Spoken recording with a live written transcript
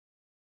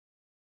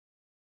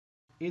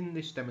In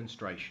this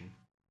demonstration,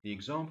 the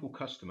example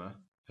customer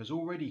has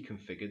already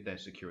configured their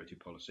security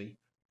policy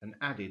and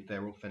added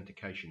their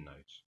authentication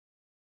nodes.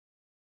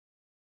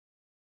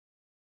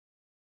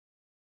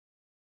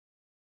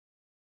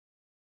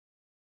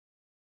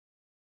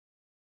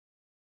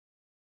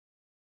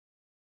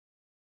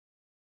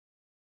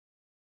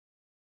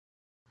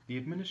 The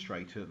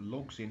administrator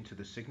logs into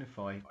the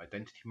Signify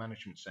Identity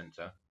Management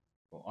Center,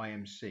 or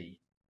IMC,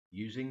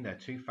 using their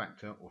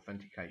two-factor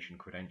authentication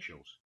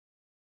credentials.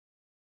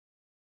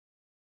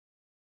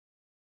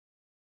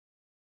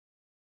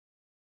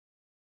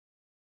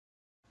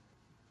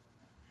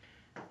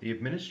 The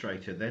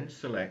administrator then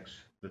selects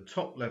the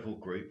top-level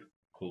group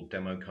called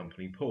Demo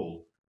Company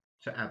Pool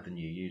to add the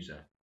new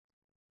user.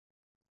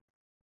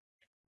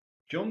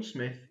 John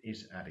Smith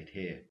is added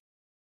here.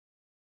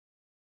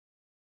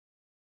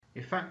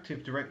 If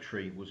Active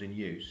Directory was in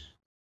use,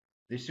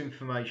 this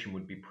information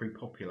would be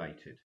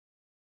pre-populated.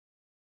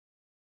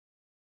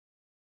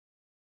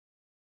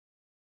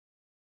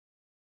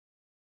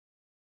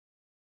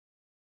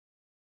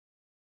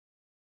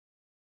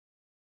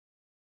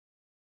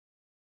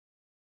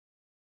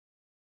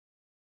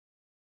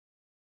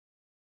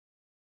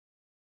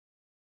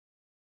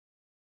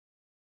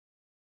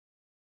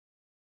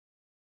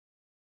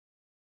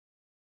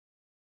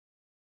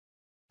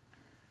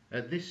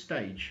 At this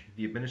stage,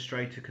 the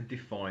administrator can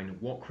define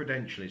what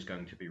credential is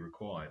going to be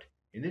required,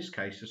 in this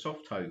case a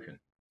soft token.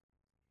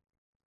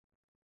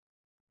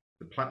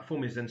 The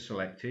platform is then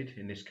selected,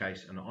 in this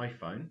case an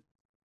iPhone,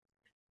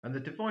 and the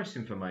device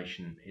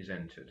information is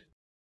entered.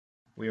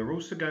 We are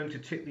also going to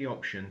tick the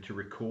option to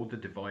record the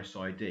device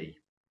ID.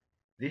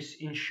 This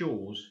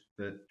ensures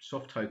that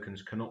soft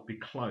tokens cannot be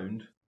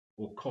cloned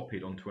or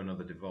copied onto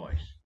another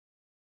device.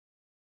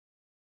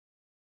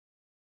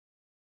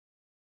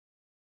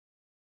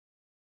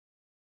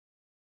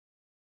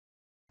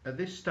 At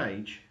this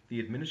stage, the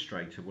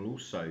administrator will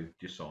also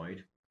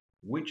decide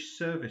which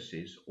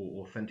services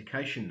or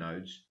authentication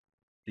nodes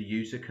the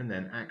user can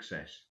then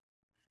access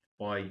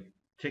by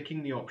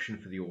ticking the option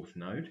for the auth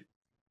node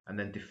and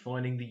then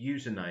defining the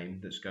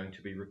username that's going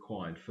to be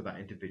required for that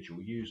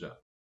individual user.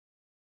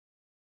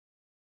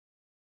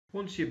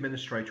 Once the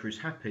administrator is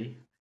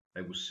happy,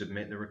 they will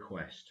submit the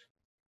request.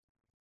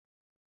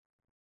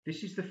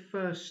 This is the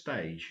first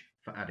stage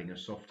for adding a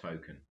soft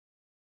token.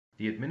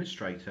 The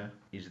administrator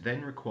is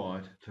then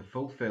required to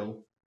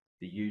fulfill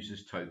the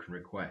user's token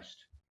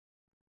request.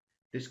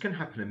 This can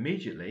happen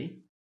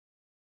immediately,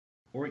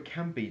 or it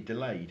can be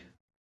delayed.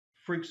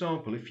 For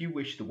example, if you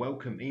wish the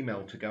welcome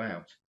email to go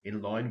out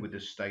in line with the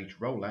stage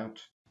rollout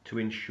to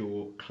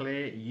ensure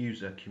clear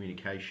user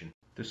communication.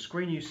 The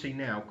screen you see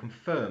now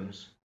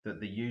confirms that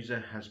the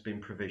user has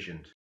been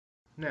provisioned.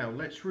 Now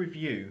let's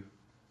review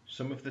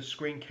some of the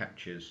screen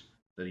captures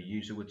that a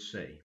user would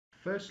see.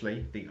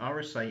 Firstly, the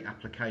RSA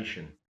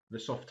application, the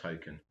soft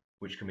token,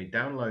 which can be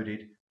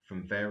downloaded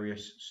from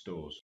various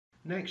stores.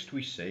 Next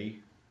we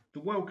see the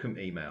welcome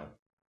email,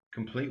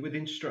 complete with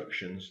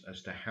instructions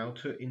as to how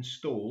to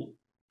install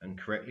and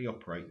correctly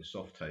operate the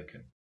soft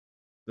token.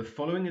 The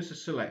following is a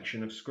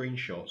selection of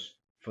screenshots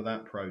for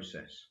that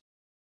process.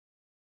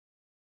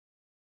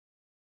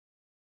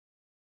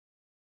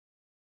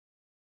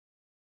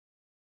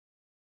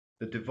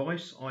 The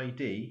device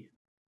ID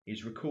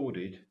is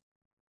recorded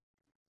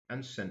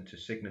and sent to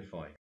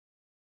Signify.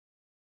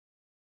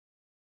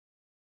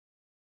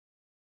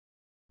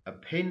 A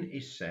PIN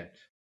is set.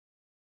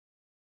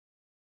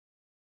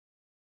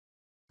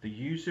 The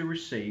user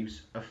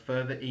receives a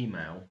further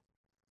email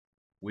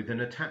with an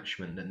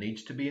attachment that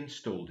needs to be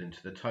installed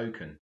into the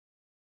token.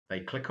 They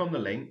click on the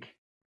link,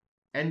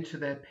 enter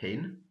their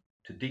PIN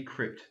to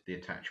decrypt the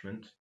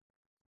attachment,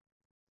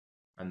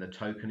 and the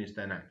token is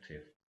then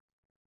active.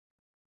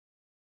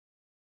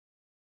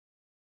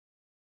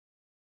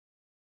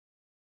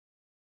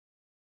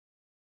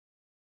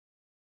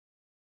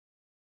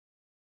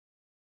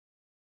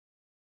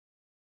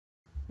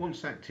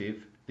 Once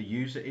active, the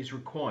user is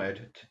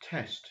required to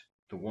test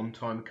the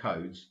one-time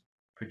codes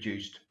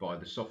produced by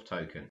the soft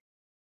token.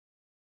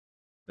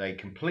 They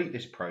complete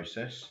this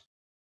process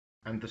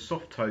and the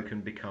soft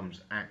token becomes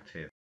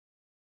active.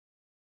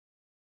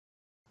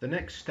 The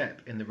next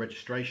step in the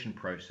registration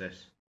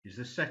process is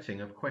the setting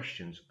of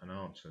questions and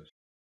answers.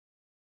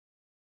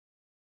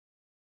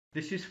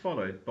 This is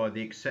followed by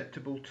the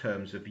acceptable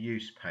terms of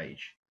use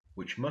page,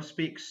 which must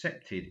be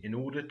accepted in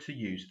order to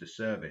use the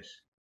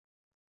service,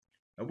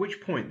 at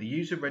which point the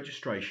user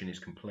registration is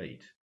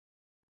complete.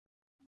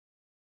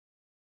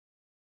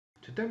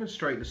 To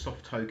demonstrate the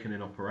soft token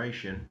in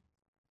operation,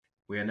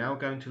 we are now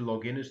going to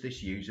log in as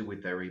this user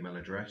with their email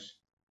address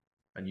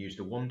and use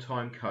the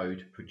one-time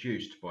code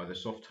produced by the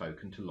soft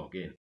token to log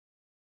in.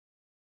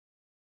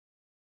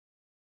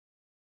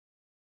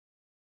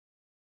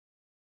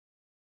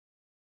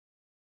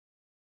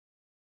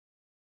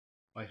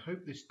 I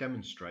hope this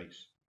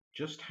demonstrates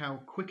just how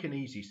quick and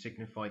easy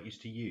Signify is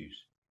to use,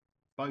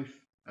 both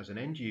as an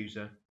end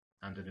user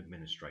and an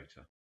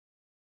administrator.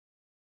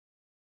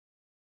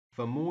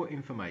 For more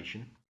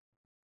information,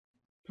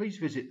 please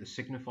visit the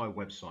Signify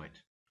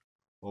website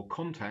or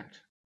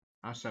contact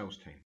our sales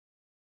team.